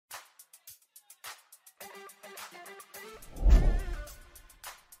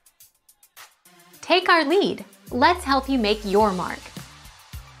Take our lead. Let's help you make your mark.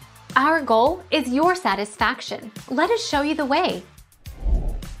 Our goal is your satisfaction. Let us show you the way.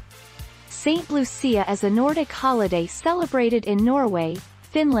 St Lucia is a Nordic holiday celebrated in Norway,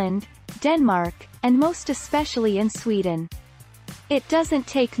 Finland, Denmark, and most especially in Sweden. It doesn't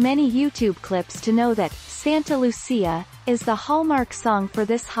take many YouTube clips to know that Santa Lucia is the hallmark song for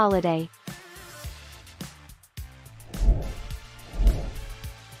this holiday.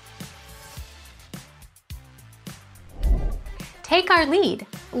 Take our lead.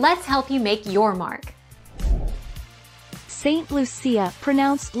 Let's help you make your mark. St Lucia,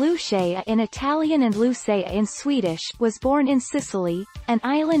 pronounced Lucia in Italian and Lucia in Swedish, was born in Sicily, an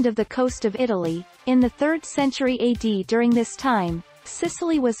island of the coast of Italy, in the 3rd century AD. During this time,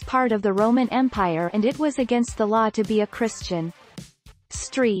 Sicily was part of the Roman Empire and it was against the law to be a Christian.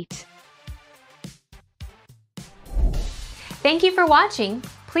 Street. Thank you for watching.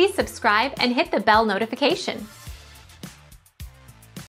 Please subscribe and hit the bell notification.